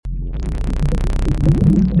You're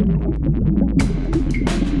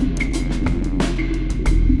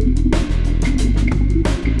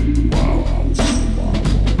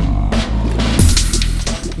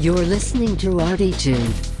listening to Artitude,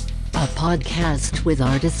 a podcast with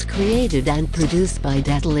artists created and produced by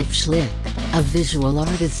Detlef Schlick, a visual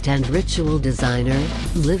artist and ritual designer,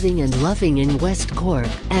 living and loving in West Cork,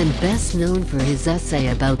 and best known for his essay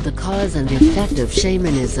about the cause and effect of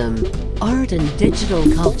shamanism, art and digital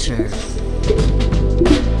culture.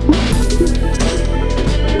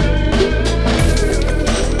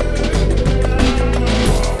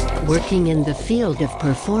 Working in the field of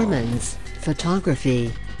performance,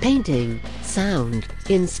 photography, painting, sound,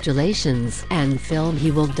 installations, and film, he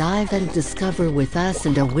will dive and discover with us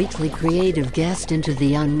and a weekly creative guest into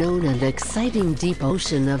the unknown and exciting deep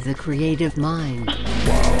ocean of the creative mind.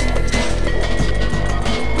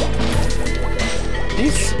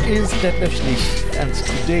 This is Detlef Schlick, and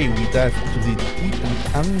today we dive into the deep and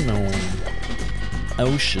unknown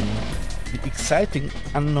ocean, the exciting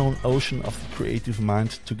unknown ocean of the creative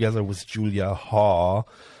mind, together with Julia Haw.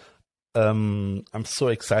 I'm so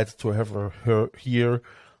excited to have her here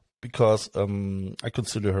because I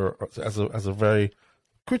consider her as a very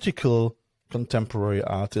critical contemporary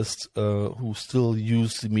artist who still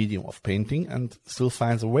uses the medium of painting and still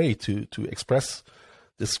finds a way to express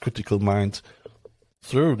this critical mind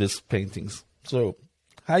through these paintings. So,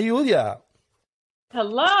 hi Julia.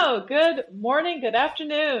 Hello, good morning, good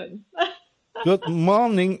afternoon. Good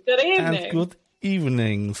morning good evening. And good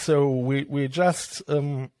evening. So we just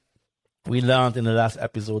we learned in the last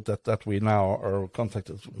episode that we now are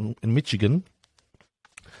contacted in Michigan,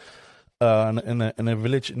 in a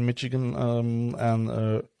village in Michigan,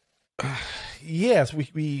 and yes,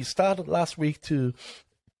 we started last week to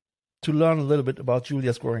learn a little bit about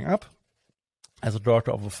Julia's growing up as a daughter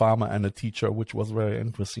of a farmer and a teacher, which was very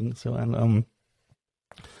interesting. So and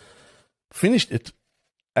finished it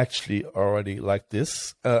actually already like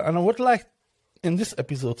this, and I would like in this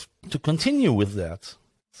episode to continue with that.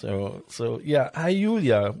 So yeah, hi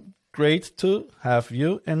Julia, great to have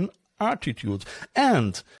you in Artitude.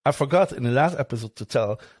 And I forgot in the last episode to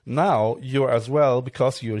tell, now you're as well,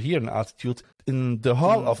 because you're here in Artitude, in the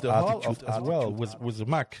Hall of Artitude as well, with the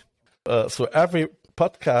Mac. So every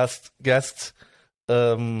podcast guest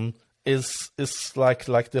is like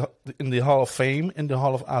in the Hall of Fame, in the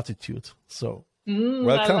Hall of Artitude. So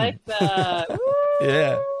welcome. I like that.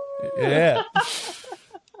 yeah.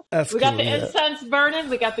 That's we cool, got the incense burning,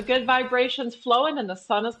 we got the good vibrations flowing, and the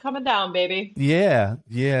sun is coming down, baby. Yeah.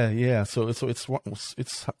 So it's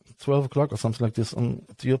 12 o'clock or something like this to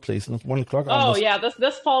your place, and it's 1 o'clock. Oh yeah,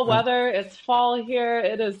 this fall weather. It's fall here.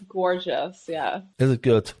 It is gorgeous. Yeah. Is it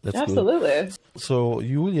good? That's absolutely good. So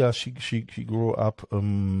Julia, she grew up,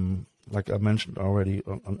 like I mentioned already,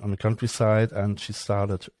 on the countryside, and she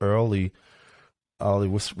started early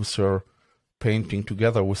with her painting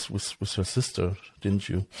together with her sister, didn't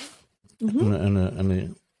you?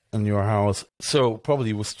 Mm-hmm. In your house. So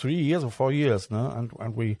probably it was 3 years or 4 years, no?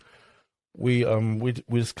 And we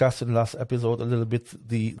discussed in the last episode a little bit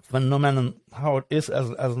the phenomenon, how it is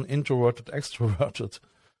as an introverted extroverted,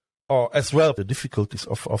 or as well the difficulties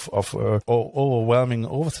of overwhelming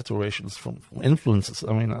oversaturations from influences.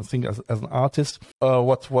 I mean, I think as an artist,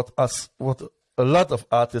 what a lot of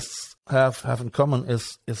artists have in common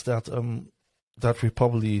is that we're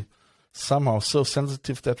probably somehow so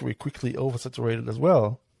sensitive that we're quickly oversaturated as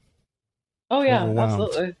well. Oh yeah,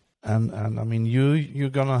 absolutely. And I mean, you're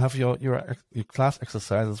gonna have your class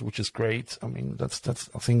exercises, which is great. I mean, that's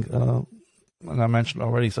I think, and I mentioned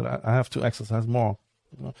already, so I have to exercise more.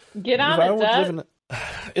 You know? Get on it,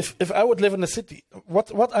 if I would live in a city,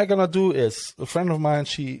 what I gonna do is, a friend of mine,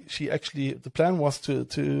 she actually, the plan was to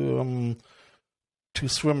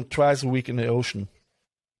swim twice a week in the ocean.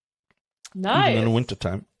 Nice. Even in the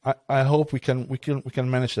wintertime. I hope we can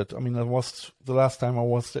manage that. I mean, that was the last time I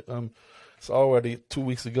was. It's already 2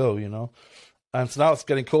 weeks ago, you know, and so now it's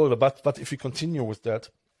getting colder. But if you continue with that,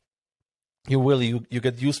 you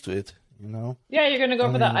get used to it, you know. Yeah, you're gonna go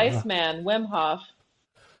for the Iceman, Wim Hof.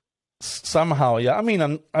 Somehow, yeah. I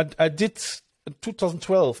mean, I did in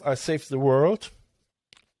 2012. I saved the world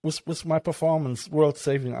with my performance, World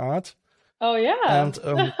Saving Art. Oh yeah. And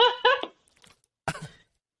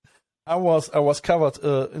I was covered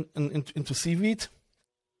into seaweed,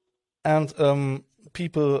 and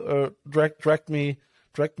people dragged me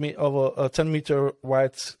over a 10-meter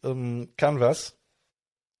wide canvas,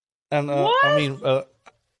 and I mean,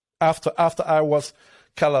 after I was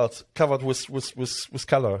covered with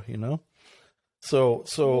color, you know. So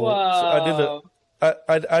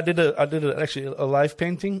I did actually a live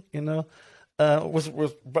painting, you know,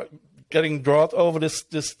 with getting drawn over this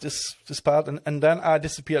part, and then I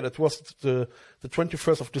disappeared. It was the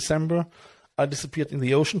 21st of December. I disappeared in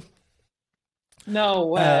the ocean. No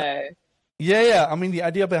way. Yeah. I mean, the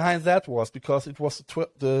idea behind that was because it was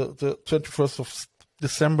the 21st of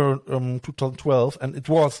December 2012, and it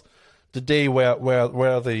was the day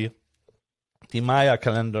where the Maya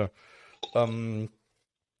calendar.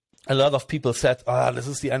 A lot of people said, this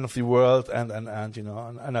is the end of the world, and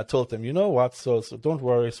I told them, you know what, so don't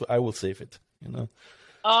worry, so I will save it, you know.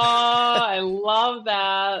 Oh, I love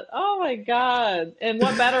that. Oh my God. And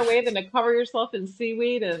what better way than to cover yourself in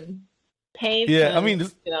seaweed and paint? Yeah, and, I mean,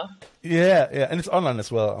 yeah, and it's online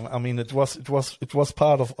as well. I mean, it was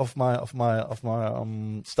part of my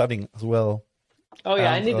studying as well. Oh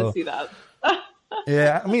yeah, I need to see that.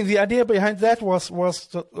 Yeah, I mean, the idea behind that was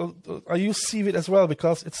I use seaweed as well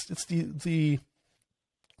because it's the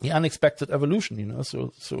unexpected evolution, you know.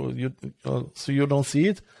 So you don't see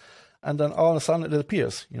it, and then all of a sudden it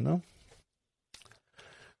appears, you know.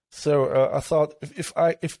 So I thought if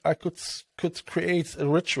I could create a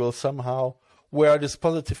ritual somehow where this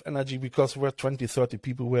positive energy, because we're 20-30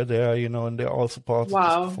 people were there, you know, and they all supported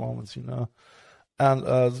this performance, you know. And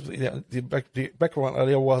the background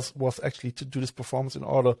idea was actually to do this performance in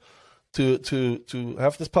order to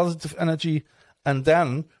have this positive energy and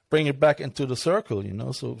then bring it back into the circle, you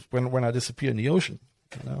know. So when I disappear in the ocean,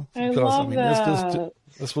 you know,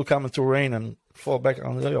 this will come into rain and fall back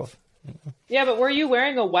on the earth. You know? Yeah, but were you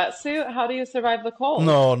wearing a wetsuit? How do you survive the cold?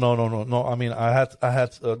 No. I mean, I had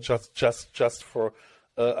just for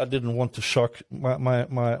I didn't want to shock my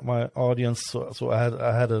audience, so I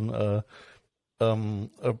had a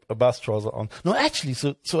bath trouser on. No, actually,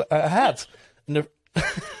 so I had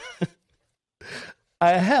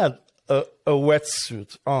I had a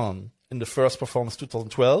wetsuit on in the first performance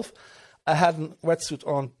 2012. I had a wetsuit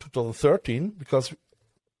on 2013 because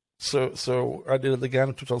so I did it again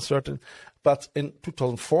in 2013, but in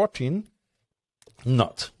 2014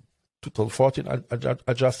 not. 2014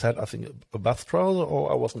 I just had, I think, a bath trouser,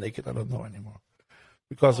 or I was naked. I don't know anymore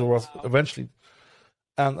because it was eventually.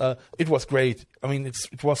 And it was great. I mean,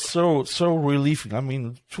 it was so relieving. I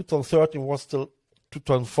mean, 2013 was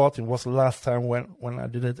 2014 was the last time when I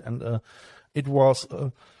did it, and it was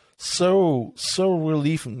so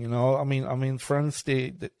relieving. You know, I mean, friends,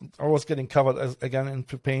 they I was getting covered again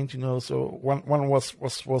into paint. You know, so one was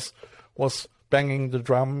banging the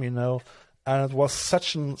drum. You know, and it was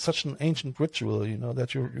such an ancient ritual. You know,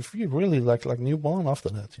 that you feel really like newborn after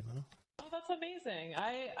that. You know. Amazing.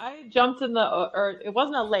 I jumped in or it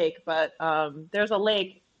wasn't a lake, but there's a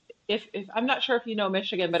lake. If I'm not sure if you know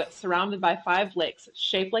Michigan, but it's surrounded by 5 lakes. It's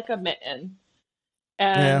shaped like a mitten,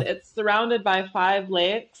 and it's surrounded by 5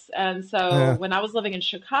 lakes. And so when I was living in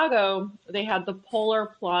Chicago, they had the Polar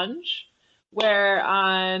Plunge, where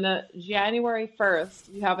on January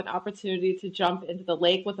 1st you have an opportunity to jump into the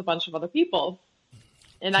lake with a bunch of other people.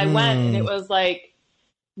 And I went, and it was like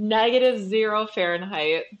 -0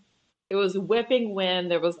 Fahrenheit. It was whipping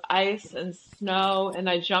wind, there was ice and snow, and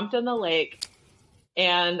I jumped in the lake.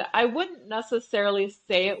 And I wouldn't necessarily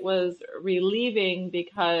say it was relieving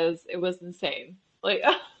because it was insane. Like,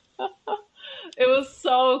 it was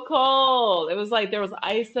so cold. It was like there was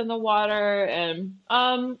ice in the water, and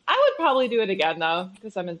I would probably do it again though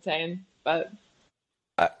because I'm insane. But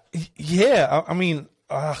yeah, I mean,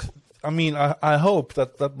 I hope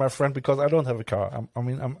that my friend, because I don't have a car.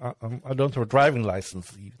 I don't have a driving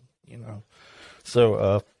license even. You know,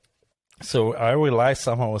 so I rely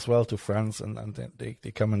somehow as well to friends, and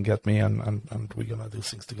they come and get me, and we're gonna do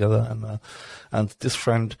things together. And this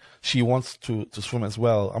friend, she wants to swim as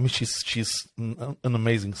well. I mean, she's an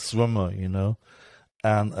amazing swimmer, you know,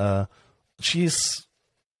 and she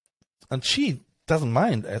doesn't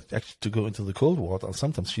mind actually to go into the cold water.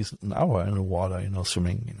 Sometimes she's an hour in the water, you know,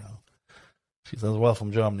 swimming. You know, she's as well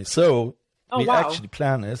from Germany. So actually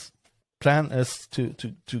plan is to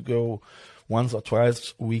go once or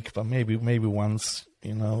twice a week, but maybe once,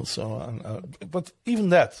 you know. So, but even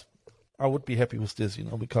that, I would be happy with this, you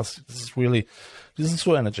know, because this is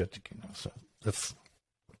so energetic, you know. So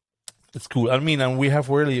it's cool. I mean, and we have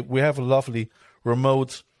a lovely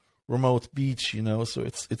remote beach, you know. So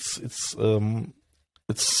it's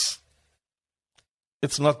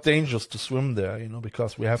not dangerous to swim there, you know,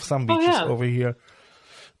 because we have some beaches over here.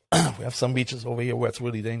 We have some beaches over here where it's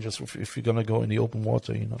really dangerous if you're going to go in the open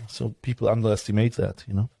water, you know. So people underestimate that,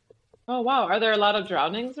 you know. Oh, wow. Are there a lot of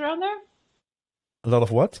drownings around there? A lot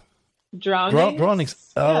of what? Drownings?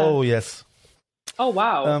 Drownings. Yeah. Oh, yes. Oh,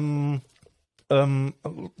 wow.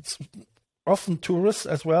 It's often tourists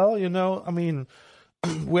as well, you know. I mean,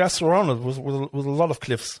 we are surrounded with a lot of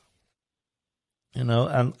cliffs.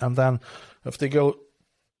 and then if they go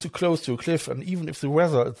too close to a cliff, and even if the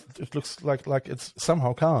weather, it looks like it's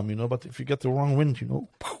somehow calm, but if you get the wrong wind,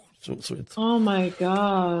 so it's. Oh my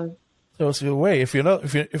God. So it's your way. If you're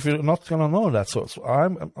not gonna know that, so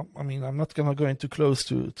I'm not gonna go in too close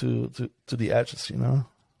to the edges,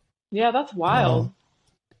 Yeah, that's wild.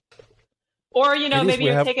 Or maybe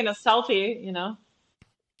you're taking a selfie,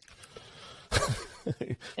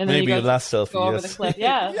 and then maybe you the last selfie, go over the cliff.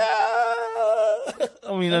 Yeah. Yeah.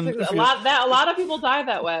 I mean, a lot of people die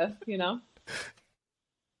that way,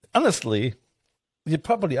 Honestly, you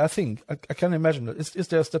probably. I think I can imagine that. Is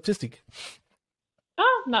there a statistic?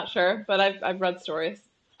 Oh, I'm not sure, but I've read stories.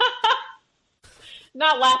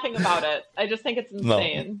 Not laughing about it. I just think it's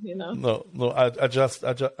insane, No. I'm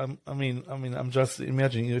just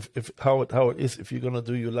imagining if how it is if you're gonna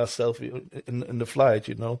do your last selfie in the flight,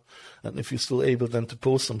 and if you're still able then to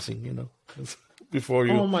post something, before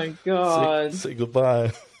you. Oh my God. Say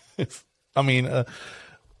goodbye. I mean,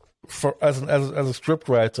 for as a script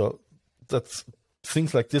writer, that's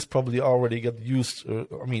things like this probably already get used.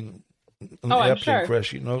 An airplane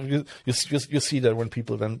crash, you see that when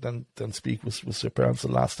people then speak with their parents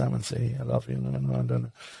the last time and say I love you, and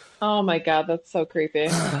then. Oh my God, that's so creepy.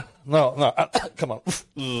 No, come on.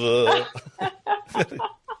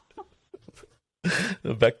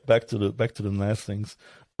 back to the nice things.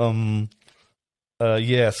 So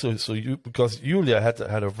you, because Julia had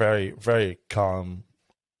a very, very calm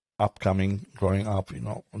upcoming growing up,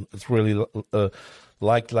 it's really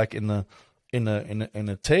like in a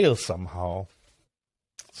tale somehow.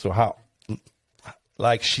 So how,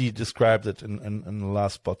 like she described it in the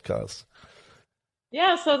last podcast.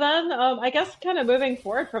 Yeah, so then I guess kind of moving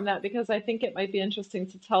forward from that, because I think it might be interesting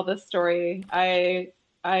to tell this story. I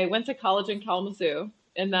went to college in Kalamazoo,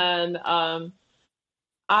 and then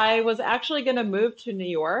I was actually going to move to New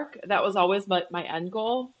York. That was always my end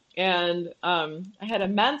goal. And I had a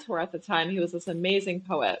mentor at the time. He was this amazing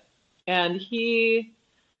poet, and he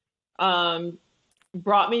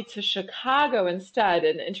brought me to Chicago instead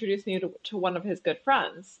and introduced me to one of his good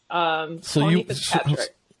friends, Tony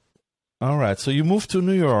Fitzpatrick. All right. So you moved to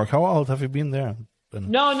New York. How old have you been there?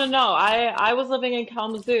 No. I was living in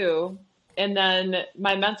Kalamazoo, and then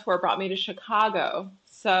my mentor brought me to Chicago.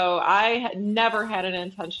 So I had never had an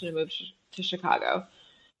intention to move to Chicago.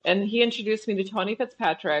 And he introduced me to Tony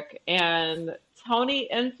Fitzpatrick, and Tony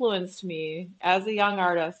influenced me as a young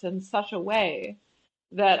artist in such a way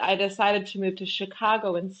that I decided to move to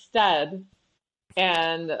Chicago instead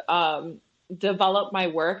and develop my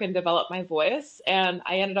work and develop my voice. And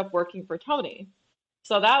I ended up working for Tony.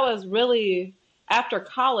 So that was really, after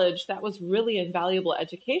college, that was really invaluable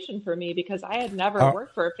education for me, because I had never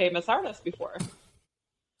worked for a famous artist before.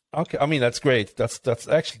 Okay. I mean, that's great. That's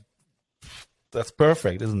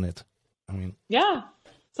perfect, isn't it? I mean, yeah.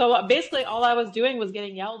 So basically all I was doing was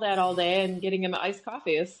getting yelled at all day and getting him iced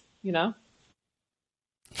coffees,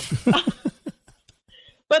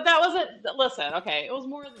 But that wasn't, listen, okay, it was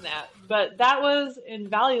more than that. But that was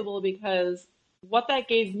invaluable, because what that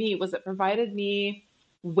gave me was it provided me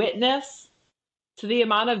witness to the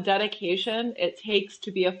amount of dedication it takes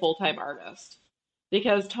to be a full-time artist.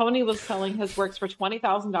 Because Tony was selling his works for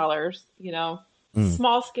 $20,000,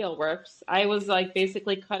 small scale works. I was like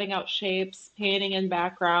basically cutting out shapes, painting in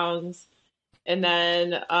backgrounds. And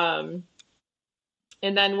then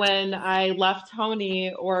when I left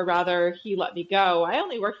Tony, or rather he let me go, I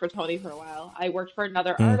only worked for Tony for a while. I worked for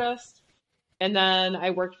another artist, and then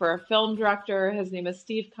I worked for a film director. His name is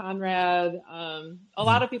Steve Conrad. A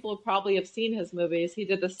lot of people probably have seen his movies. He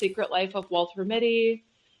did The Secret Life of Walter Mitty.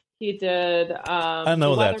 He did I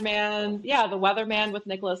know The Weatherman. Yeah, The Weatherman with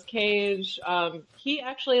Nicolas Cage. He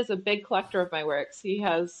actually is a big collector of my works. He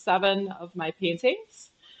has 7 of my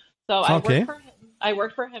paintings. So I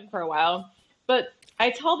worked for him for a while. But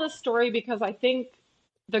I tell this story because I think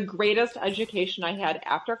the greatest education I had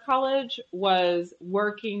after college was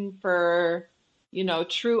working for,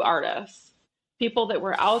 true artists, people that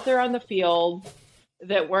were out there on the field,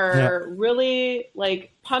 that were really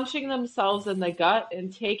like punching themselves in the gut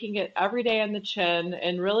and taking it every day on the chin,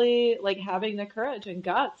 and really like having the courage and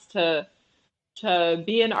guts to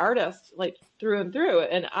be an artist like through and through.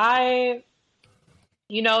 And they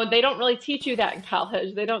don't really teach you that in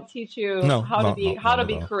college. They don't teach you how to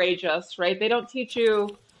be courageous, right? They don't teach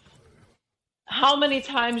you how many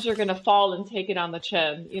times you're going to fall and take it on the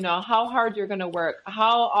chin, how hard you're going to work,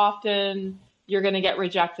 how often you're going to get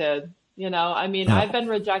rejected. I've been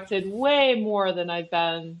rejected way more than I've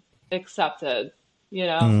been accepted,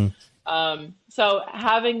 So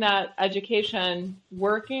having that education,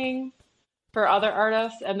 working for other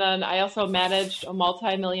artists. And then I also managed a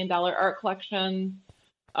multi-million-dollar art collection.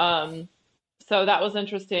 So that was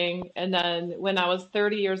interesting. And then when I was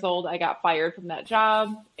 30 years old, I got fired from that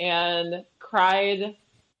job and cried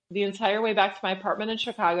the entire way back to my apartment in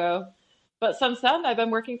Chicago. But since then, I've been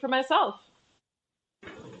working for myself.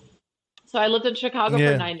 So I lived in Chicago for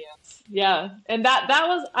Yeah. 9 years. Yeah. And that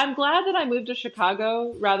was, I'm glad that I moved to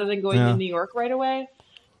Chicago rather than going to Yeah. New York right away,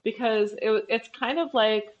 because it's kind of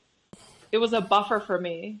like it was a buffer for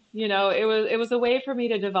me. You know, it was a way for me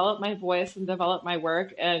to develop my voice and develop my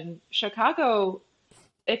work. And Chicago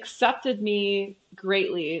accepted me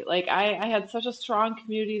greatly. Like I had such a strong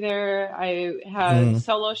community there. I had Mm,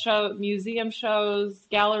 solo museum shows,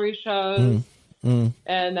 gallery shows, mm, mm.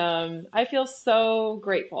 and I feel so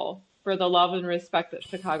grateful for the love and respect that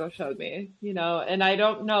Chicago showed me, you know, and I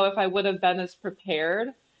don't know if I would have been as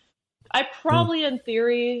prepared. I Mm. probably, in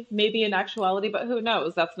theory, maybe in actuality, but who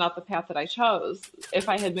knows? That's not the path that I chose if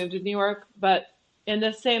I had moved to New York. But in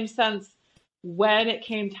the same sense, when it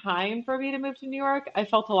came time for me to move to New York, I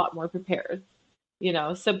felt a lot more prepared, you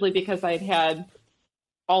know, simply because I'd had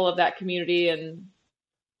all of that community and,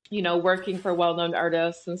 you know, working for well-known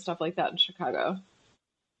artists and stuff like that in Chicago.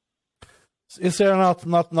 Is there not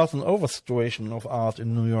an oversaturation of art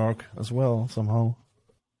in New York as well somehow?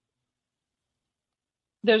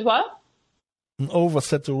 There's what? An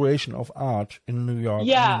oversaturation of art in New York.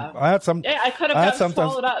 Yeah. I had some. Yeah, I could have I had gotten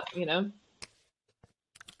sometimes. swallowed up, you know.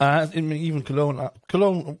 Even Cologne.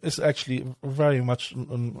 Cologne is actually very much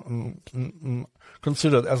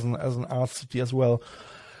considered as an art city as well.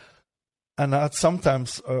 And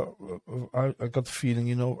sometimes I got the feeling,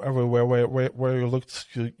 you know, everywhere where you look,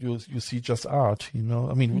 you see just art, you know.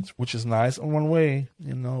 I mean, which is nice in one way,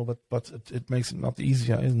 you know, but it makes it not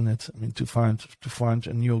easier, isn't it? I mean, to find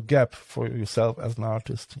a new gap for yourself as an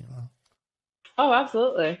artist, you know. Oh,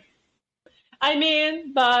 absolutely. I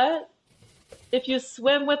mean, but if you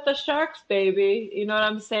swim with the sharks, baby, you know what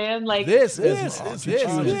I'm saying? Like, This is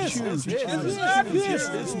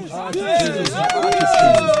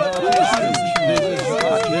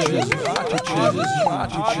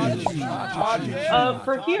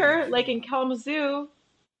for here, like in Kalamazoo,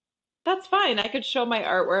 that's fine. I could show my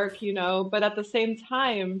artwork, you know, but at the same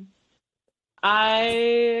time,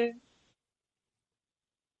 I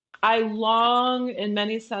I long in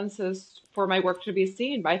many senses for my work to be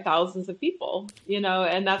seen by thousands of people, you know,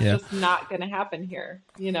 and that's Yeah. just not going to happen here,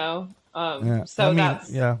 you know. Yeah. So I mean,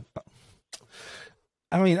 that's yeah.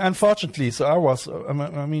 I mean, unfortunately, so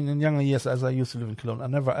I mean, in younger years, as I used to live in Cologne, I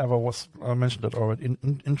never ever was, I mentioned that already,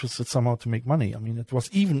 interested somehow to make money. I mean, it was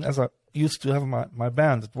even as I used to have my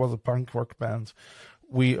band, it was a punk rock band.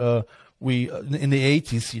 We in the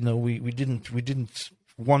 80s, you know, we didn't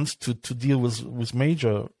want to deal with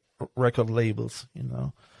major record labels, you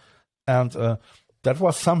know, and that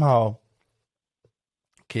was somehow,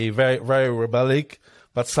 okay, very, very rebellic,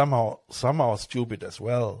 but somehow stupid as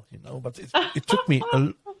well, you know. But it took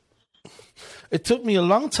me a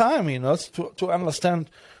long time, you know, to understand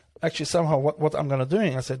actually somehow what I'm gonna do.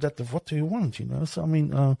 I said, that what do you want, you know? So I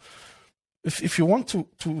mean, if you want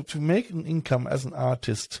to make an income as an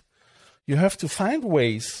artist, you have to find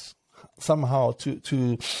ways somehow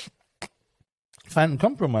to find a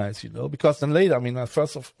compromise, you know, because then later, I mean,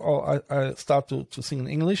 first of all, I start to sing in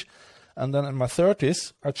English, and then in my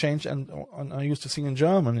 30s, I changed and I used to sing in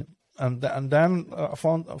German, and then I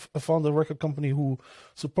found a record company who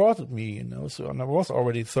supported me, you know. So, and I was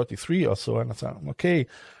already 33 or so, and I said, okay,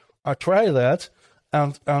 I try that,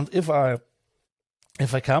 and if I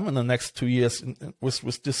come in the next 2 years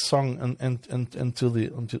with this song and into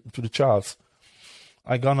the charts,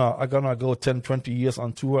 I gonna go 10, 20 years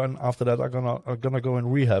on tour, and after that I'm gonna go in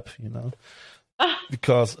rehab, you know,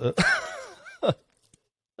 because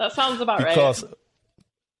that sounds about because right.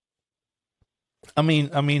 I mean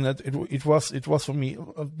it was for me,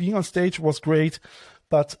 being on stage was great,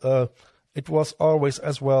 but it was always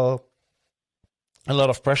as well a lot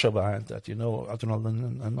of pressure behind that, you know,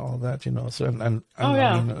 adrenaline and all that, you know. So and Oh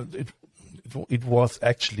yeah. I mean, it was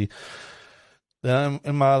actually.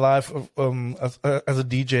 In my life, as a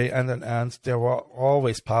DJ and there were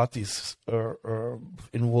always parties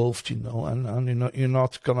involved, you know, and you know, you're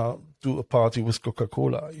not gonna do a party with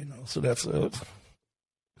Coca-Cola, you know. So that's Mhm,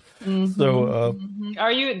 so.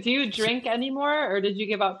 mhm. Do you drink anymore, or did you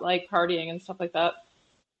give up like partying and stuff like that?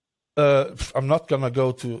 I'm not gonna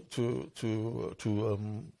go to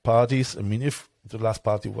parties. I mean, if the last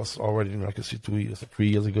party was already, like I said, 2 years or 3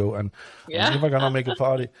 years ago, and Yeah. if I'm gonna make a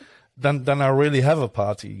party, then I really have a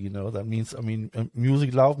party, you know. That means, I mean,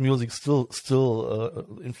 loud music still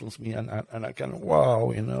influence me, and I can,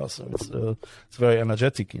 wow, you know. So it's very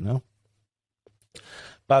energetic, you know.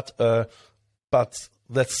 But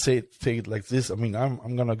let's say take it like this. I mean,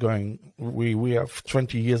 I'm gonna going. We have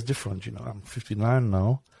 20 years different. You know, I'm 59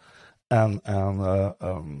 now, and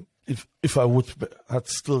if I would had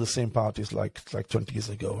still the same parties like 20 years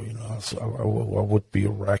ago, you know, so I would be a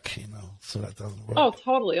wreck, you know. So that doesn't work. Oh,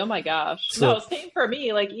 totally. Oh my gosh. So No, same for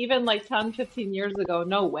me. Like even like 10, 15 years ago,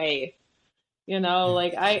 no way. You know,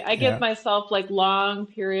 like I give yeah. myself like long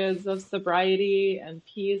periods of sobriety and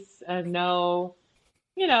peace and no,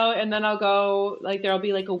 you know, and then I'll go like there'll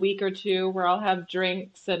be like a week or two where I'll have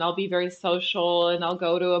drinks and I'll be very social and I'll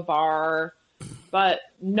go to a bar, but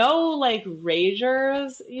no like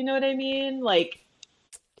ragers, you know what I mean? Like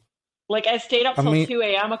I stayed up I till mean, 2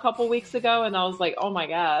 a.m. a couple weeks ago and I was like, oh my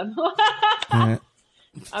God. yeah.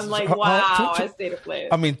 I'm like, How- wow, I stayed up late.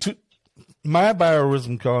 I mean, my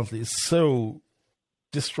biorhythm currently is so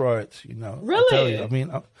destroyed, you know. I tell you. I Really?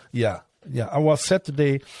 mean, yeah. I was sad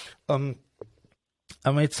today. I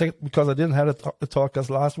made because I didn't have a talk as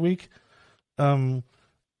last week. So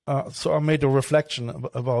I made a reflection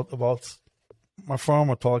about my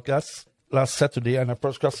former talk last Saturday, and I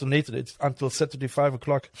procrastinated it until Saturday 5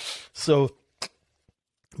 o'clock. So,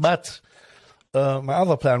 but my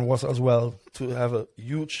other plan was as well to have a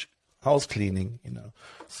huge house cleaning, you know.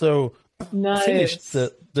 So finished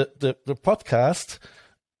Nice. the podcast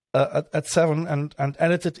at 7 and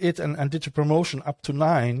edited it and did the promotion up to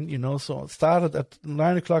 9, you know. So it started at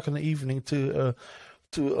 9 o'clock in the evening to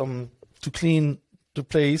clean the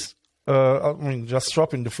place. I mean, just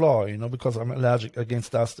dropping the floor, you know, because I'm allergic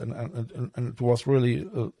against dust, and it was really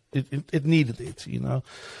it needed it, you know.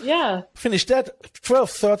 Yeah. Finished that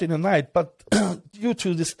 12:30 in the night, but due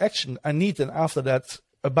to this action, I needed after that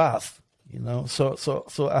a bath, you know. So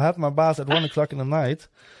I had my bath at 1 o'clock in the night.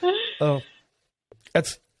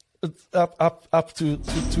 It's up to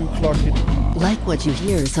 2 o'clock. Like what you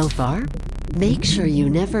hear so far? Make sure you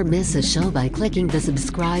never miss a show by clicking the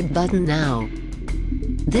subscribe button now.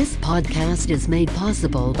 This podcast is made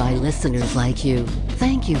possible by listeners like you.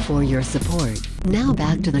 Thank you for your support. Now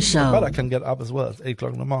back to the But show. I can get up as well at 8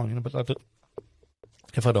 o'clock in the morning, you know, but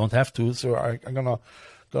if I don't have to, so I'm gonna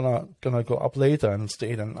go up later and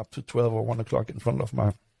stay then up to 12 or 1 o'clock in front of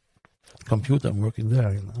my computer and working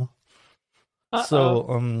there, you know. Uh-oh. So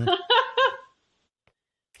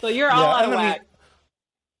So you're all yeah, out of and I mean,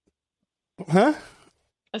 whack. huh?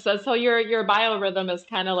 I said, so your biorhythm is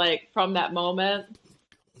kind of like from that moment,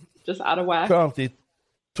 just out of whack. Currently,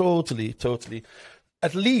 totally.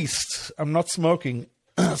 At least I'm not smoking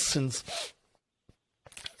since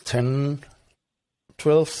 10,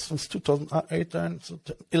 12, since 2008, and so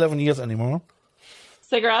 11 years anymore.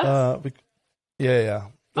 Cigarettes? Yeah.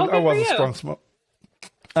 Oh, I good was for a you. strong smoker.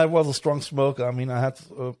 I was a strong smoker. I mean, I had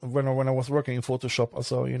when I was working in Photoshop or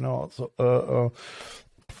so, you know, so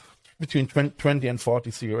between 20 and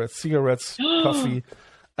 40 cigarettes, coffee,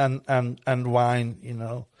 and wine, you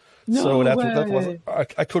know. No So that was way.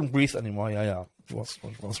 I couldn't breathe anymore. Yeah. It was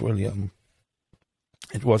really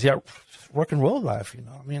it was rock and roll life, you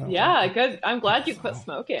know. I mean, Yeah, good. I'm glad you quit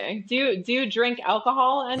smoking. Do you drink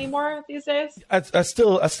alcohol anymore these days? I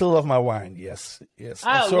still love my wine. Yes.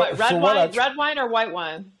 Oh, So, what, red so wine, what red wine or white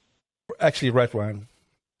wine? actually red wine.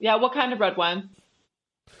 Yeah, what kind of red wine?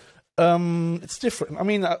 It's different. I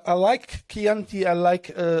mean, I like Chianti. I like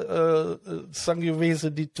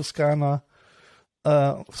Sangiovese di Toscana.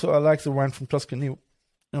 So I like the wine from Tuscany.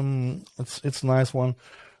 It's a nice one.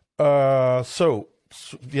 So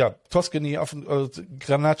yeah, Tuscany, often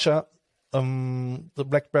Grenache, the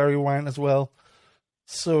blackberry wine as well.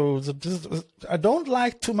 So I don't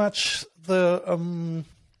like too much the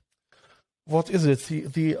what is it?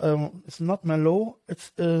 The it's not Merlot.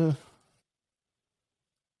 It's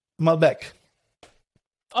Malbec.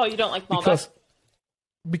 Oh, you don't like Malbec?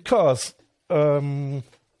 Because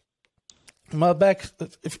Malbec,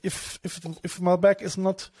 if Malbec is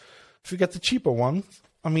not, if you get the cheaper one,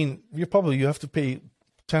 I mean, you have to pay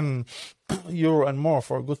 €10 and more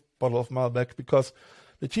for a good bottle of Malbec, because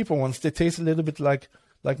the cheaper ones, they taste a little bit like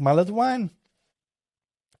mallet wine.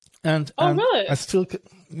 And really? I still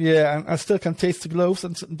can taste the cloves,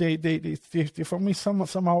 and they for me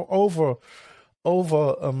somehow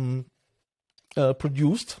over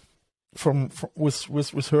produced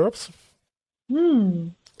with herbs.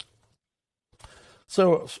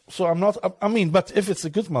 So I'm not. I mean, but if it's a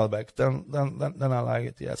good Malbec, then I like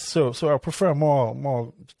it. Yes. So I prefer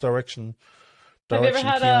more direction. Have you ever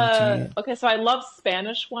had Chianti. okay, so I love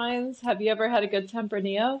Spanish wines. Have you ever had a good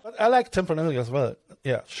Tempranillo? But I like Tempranillo as well.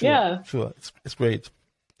 Yeah, sure. Yeah. Sure. It's great.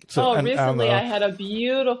 So, Recently I had a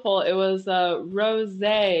beautiful, it was a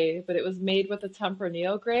rosé, but it was made with a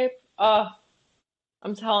Tempranillo grape. Oh,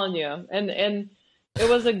 I'm telling you. And It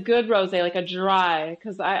was a good rosé, like a dry,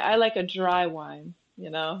 because I like a dry wine, you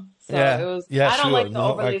know. So it Yeah, was. yeah, I don't sure. like the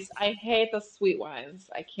No, overly. like I hate the sweet wines.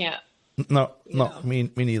 I can't, no, you no, know. me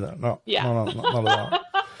neither. No, Yeah. no, no, not at all.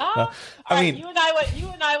 All No. I right, mean, you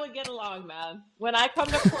and I would get along, man. When I come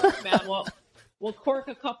to Cork, man, we'll cork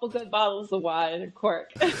a couple good bottles of wine in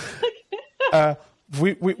Cork. uh,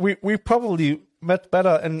 we probably met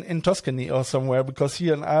better in Tuscany or somewhere, because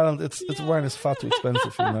here in Ireland it's Yeah. wine is far too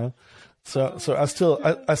expensive, you know. So I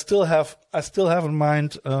still have in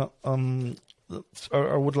mind. I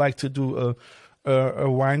would like to do a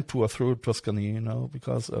wine tour through Tuscany, you know,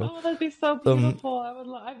 because Oh, that'd be so um, beautiful. it's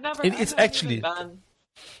I've never even actually been.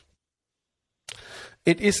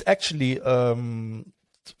 it is actually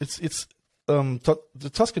it's the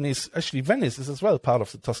Tuscany is actually, Venice is as well part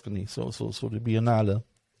of the Tuscany. So the Biennale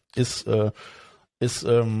is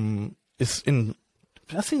in,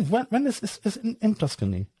 I think Venice is in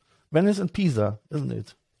Tuscany. Venice and Pisa, isn't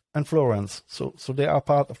it? And Florence. So they are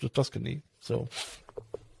part of the Tuscany. So,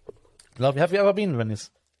 love, have you ever been in Venice?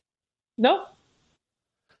 No,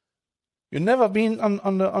 You've never been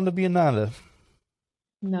on the Biennale,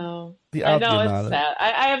 no. the I art know it's Biennale. sad.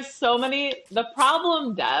 I have so many. The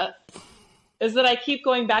problem, Det, is that I keep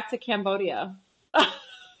going back to Cambodia.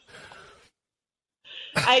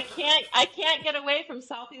 I can't get away from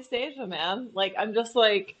Southeast Asia, man. Like I'm just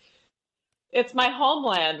like it's my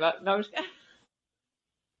homeland, but no, I'm just,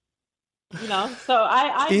 you know. So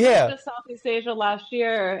I Yeah, moved to Southeast Asia last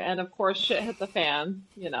year, and of course shit hit the fan,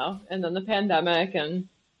 you know, and then the pandemic, and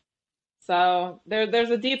so there's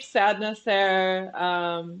a deep sadness there.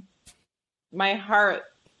 My heart,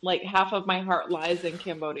 like half of my heart, lies in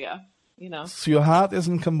Cambodia, you know. so your heart is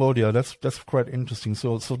in Cambodia. That's quite interesting.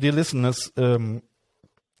 So dear listeners,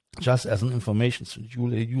 just as an information, so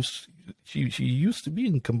Julia she used to be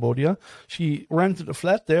in Cambodia. She rented a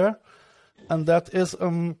flat there, and that is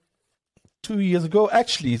 2 years ago,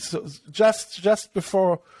 actually. So just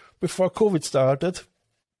before COVID started,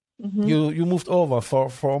 Hmm. you moved over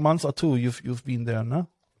for a month or two. You've been there, no?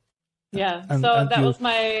 Yeah, And so and that you was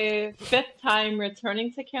my fifth time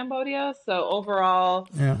returning to Cambodia. So overall,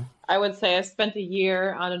 yeah I would say I spent a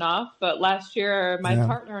year on and off. But last year, my yeah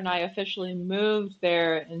partner and I officially moved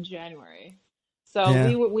there in January. So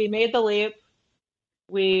yeah we made the leap.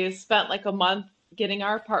 We spent like a month getting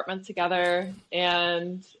our apartment together,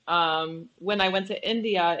 and when I went to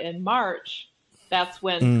India in March, that's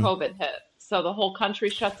when mm, COVID hit. So the whole country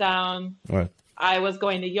shut down. right I was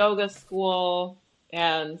going to yoga school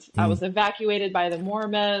and I mm. was evacuated by the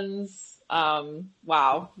Mormons.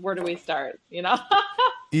 Wow, where do we start? You know?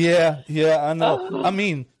 Yeah, I know. Oh, I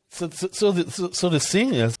mean, so the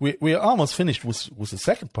thing is, we are almost finished with the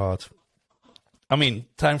second part. I mean,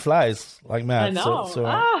 time flies like I mad. know.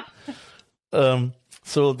 Ah,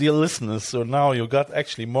 So dear listeners, so now you got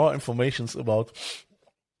actually more informations about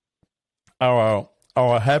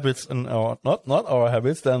our habits and our not our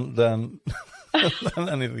habits than than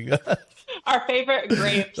anything else. our favorite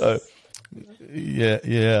grapes. Uh,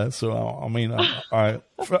 yeah. So I mean,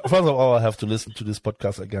 first of all, I have to listen to this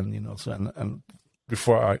podcast again, you know. So and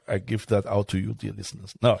before I give that out to you, dear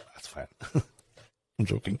listeners. No, that's fine. I'm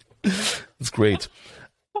joking. It's great.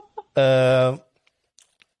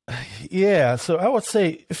 Yeah. So I would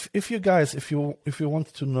say if you guys if you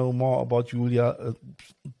want to know more about Julia,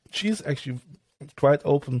 she's actually quite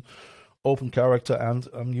open character,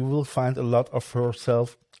 and you will find a lot of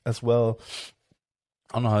herself as well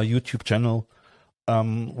on her YouTube channel,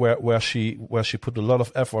 where she put a lot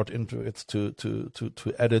of effort into it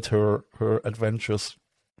to edit her adventures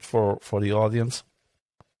for the audience.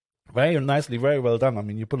 Very nicely, very well done. I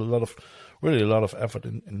mean, you put a lot of effort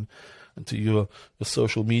into your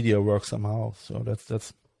social media work somehow. So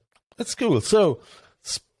that's cool. So,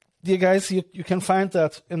 dear guys, you can find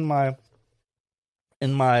that in my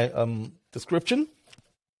description.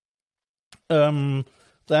 Then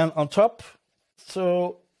on top,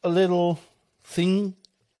 so a little thing,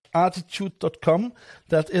 artitude.com,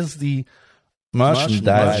 that is the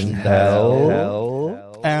merchandising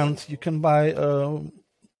hell. And you can buy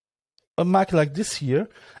a mug like this here.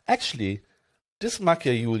 Actually, this mug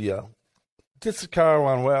here, Julia, this is a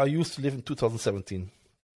caravan where I used to live in 2017.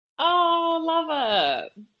 Oh, love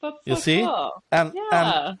it. That's You so see? cool. And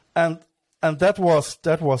Yeah. and that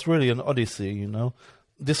was really an odyssey, you know.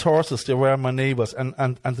 These horses, they were my neighbors, and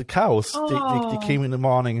the cows, they Oh, came in the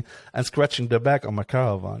morning and scratching their back on my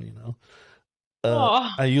caravan, you know.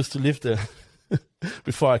 oh, I used to live there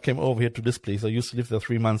before I came over here to this place. I used to live there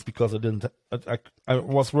 3 months because I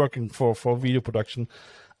was working for video production,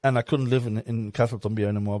 and I couldn't live in Castle Tombia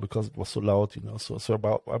anymore because it was so loud, you know. So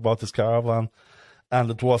I bought this caravan, and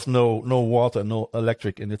it was no water, no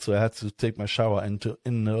electric in it, so I had to take my shower in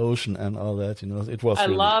the ocean and all that. It was. I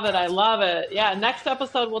really love it. I love it. Yeah. Next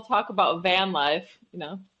episode, we'll talk about van life.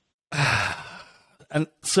 And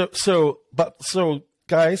so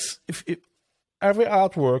guys, if every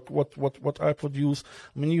artwork what I produce,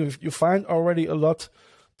 I mean, you find already a lot.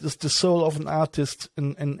 This the soul of an artist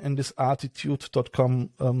in this artitude.com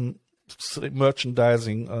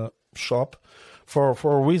merchandising shop for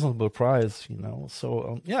a reasonable price,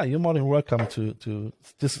 So you're more than welcome to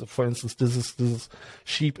this. For instance, this is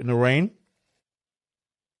Sheep in the Rain.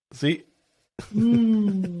 See.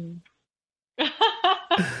 And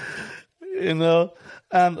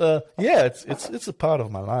it's a part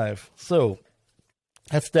of my life. So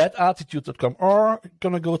that's that, artitude.com, or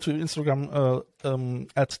gonna go to Instagram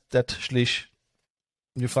at @thatschlich.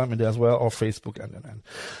 You find me there as well, or Facebook, and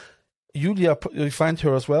Julia, you find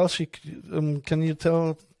her as well. She can you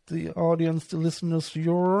tell the audience, the listeners,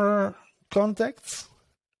 your contacts?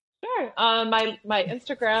 Sure. My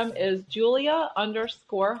Instagram is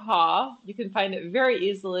Julia_Ha. You can find it very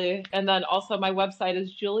easily. And then also my website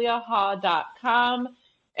is juliaha.com.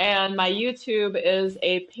 And my YouTube is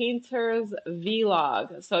a painter's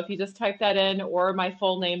vlog. So if you just type that in, or my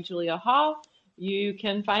full name, Julia Ha, you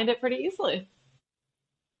can find it pretty easily.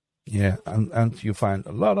 Yeah, and you find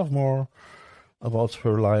a lot of more about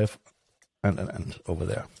her life and over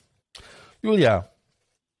there. Julia,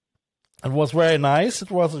 it was very nice.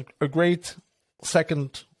 It was a great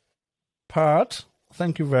second part.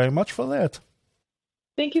 Thank you very much for that.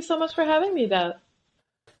 Thank you so much for having me, Dad.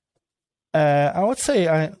 I would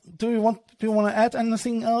say, do you want to add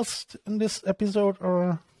anything else in this episode,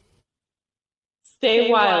 or stay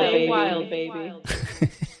wild, baby.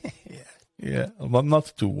 Yeah, but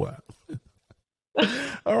not too wild.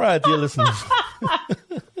 All right, dear listeners.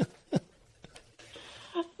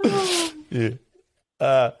 Yeah.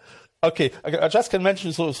 Okay, I just can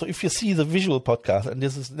mention, so if you see the visual podcast, and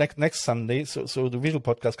this is next Sunday, so the visual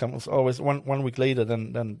podcast comes always one week later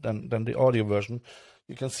than the audio version.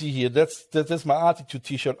 You can see here that's my Artitude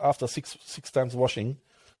T-shirt after six times washing,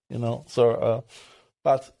 So,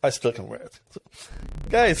 but I still can wear it. So,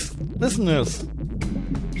 guys, listeners,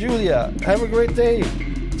 Julia, have a great day.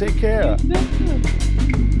 Take care.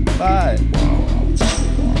 Bye.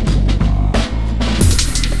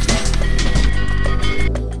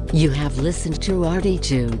 You have listened to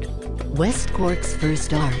Artitude, West Cork's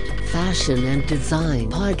first art, fashion and design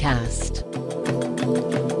podcast.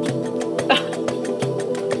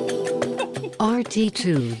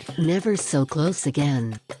 Artitude, never so close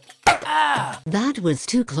again. That was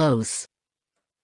too close.